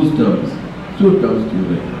those terms. So it comes to you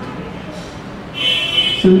like that.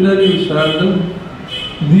 Similarly, Shraddha,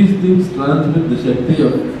 these things transmit the Shakti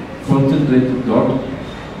of concentrated thought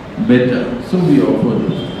better. So we offer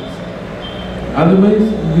those things. Otherwise,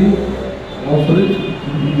 we offer it,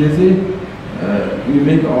 they say, we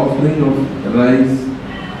make offering of rice,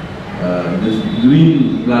 this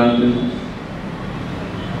green plantain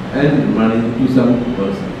and money to some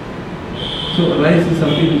person. So rice is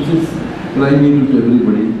something which is primeval to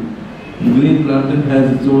everybody. The green plantain has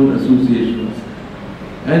its own associations.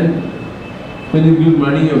 And when you give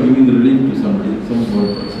money, you are giving relief to somebody, some poor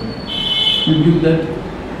person. You give that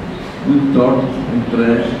with thought and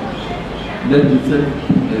prayer, that itself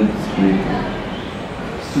is great.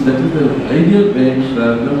 So that is the ideal way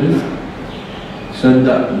Shraddha is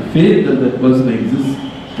Shraddha, the faith that that person exists,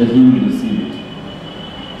 that he will receive it.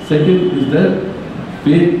 Second is the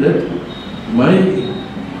faith that my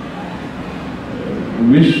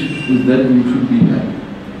wish is that you should be happy.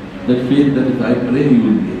 That faith that if I pray, you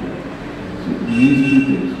will be happy. So these two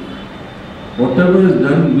things. Whatever is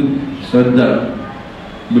done with Shraddha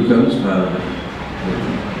becomes Shraddha.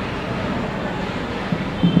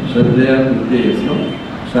 Shraddhaya Prite, no?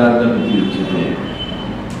 Shraddha Prite.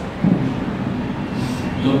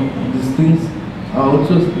 So these things are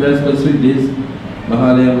also, there are specific days,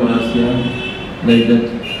 Mahalaya, Mahasya, like that,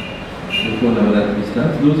 before Navaratri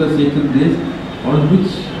starts. Those are sacred days on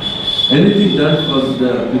which anything done for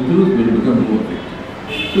the Pitrus will become perfect.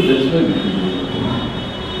 So that's why we should do it.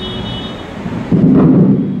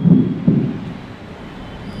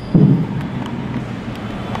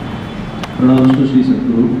 प्रणाम श्री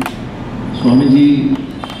सतगुरु। स्वामी जी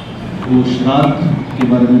वो श्राद्ध के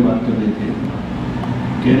बारे में बात कर रहे थे,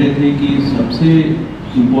 कह रहे थे कि सबसे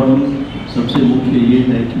इम्पोर्टेंट, सबसे मुख्य ये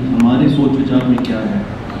है कि हमारे सोच विचार में क्या है।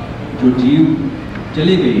 जो जीव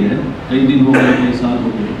चली गई है, कई दिन हो गए, कई साल हो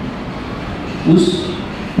गए,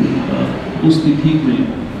 उस तिथि में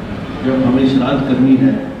जब हमें श्राद्ध करनी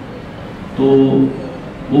है तो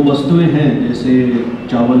वो वस्तुएं हैं, जैसे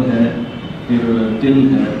चावल है, फिर तिल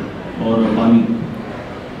है और पानी।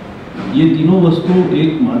 ये तीनों वस्तु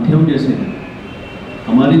एक माध्यम जैसे हैं।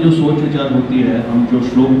 हमारी जो सोच विचार होती है, हम जो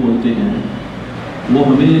श्लोक बोलते हैं, वो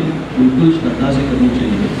हमें बिल्कुल श्रद्धा से करनी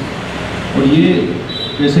चाहिए। और ये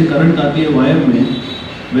जैसे करंट आती है वायर में,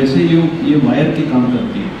 वैसे ये वायर के काम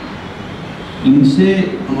करती है, इनसे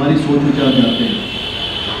हमारी सोच विचार जाते हैं।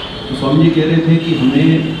 तो स्वामी जी कह रहे थे कि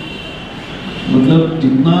हमें मतलब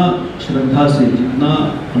जितना श्रद्धा से, जितना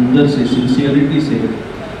अंदर से, सिंसियरिटी से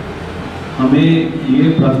हमें ये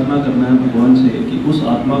प्रार्थना करना है भगवान से कि उस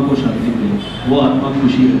आत्मा को शांति मिले, वो आत्मा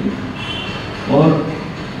खुशी रहे। और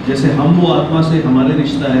जैसे हम वो आत्मा से, हमारे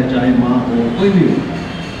रिश्ता है, चाहे माँ हो, कोई भी हो,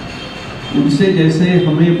 उनसे जैसे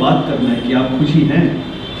हमें बात करना है कि आप खुशी हैं,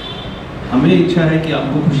 हमें इच्छा है कि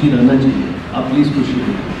आपको खुशी रहना चाहिए, आप प्लीज़ खुशी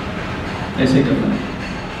रहिए, ऐसे करना है।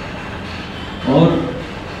 और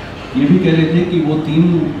ये भी कह रहे थे कि वो तीन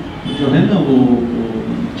जो है ना, वो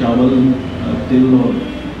चावल, तिल और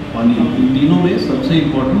पानी, इन तीनों में सबसे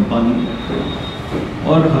इम्पोर्टेंट पानी है।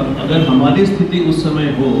 और अगर हमारी स्थिति उस समय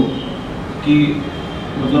हो कि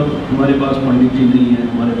मतलब हमारे पास पंडित जी नहीं है,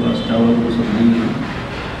 हमारे पास चावल वो सब नहीं है,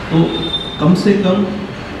 तो कम से कम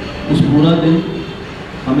उस पूरा दिन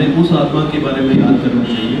हमें उस आत्मा के बारे में याद करना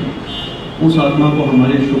चाहिए। उस आत्मा को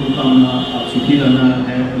हमारे शुभकामना, आप सुखी रहना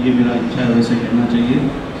है, ये मेरा इच्छा है, वैसे कहना चाहिए।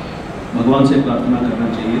 भगवान से प्रार्थना करना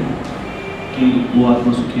चाहिए कि वो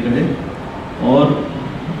आत्मा सुखी रहे। और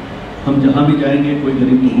हम जहाँ भी जाएंगे, कोई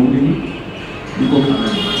गरीब तो होंगे ही, उनको खाना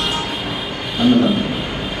चाहिए, अन्नदान,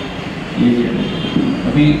 ये कह रहे हैं।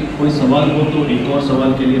 अभी कोई सवाल हो तो एक और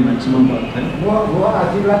सवाल के लिए मैक्सिमम बात है। वो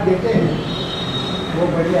आशीर्वाद देते हैं, वो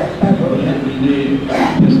बढ़िया आशीर्वाद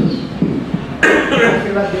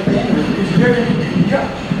देते हैं।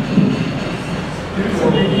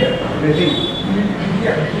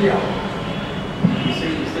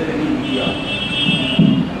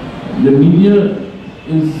 The media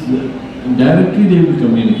is directly they will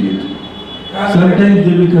communicate. Sometimes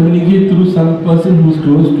they will communicate through some person who is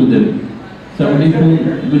close to them. Somebody who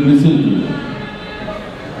will listen to them.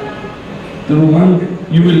 Through whom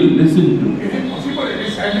you will listen to. Is it possible it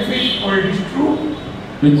is scientific or it is true?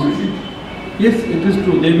 Which, Yes, it is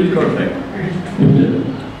true, they will contact.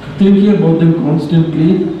 thinking about them constantly,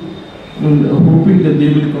 hoping that they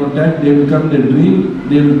will contact, they will come in a dream,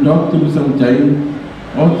 they will talk through some child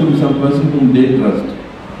or through some person whom they trust.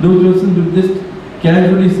 Those persons will just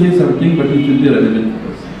casually say something, but it will be relevant to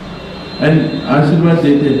us. And Ashirvad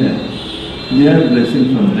dete hain, they are blessing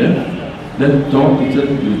from them, that thought itself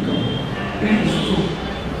will come. It is true.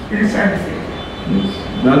 It is scientific. Yes.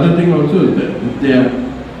 The other thing also is that if they are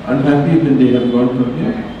unhappy when they have gone from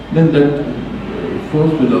here, then that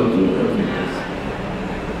force will also affect us.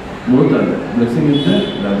 Both are there. Blessing is there,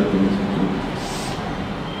 the other thing is also there.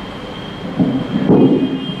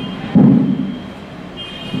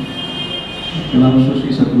 Namaste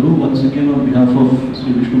Shri Sathguru. Once again on behalf of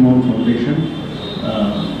Sri Vishnu Mohan Foundation,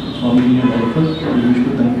 Swami Ji and all of us, we wish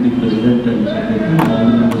to thank the President and Secretary and all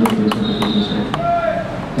the members of the Theosophical Society.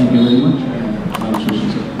 Thank you very much.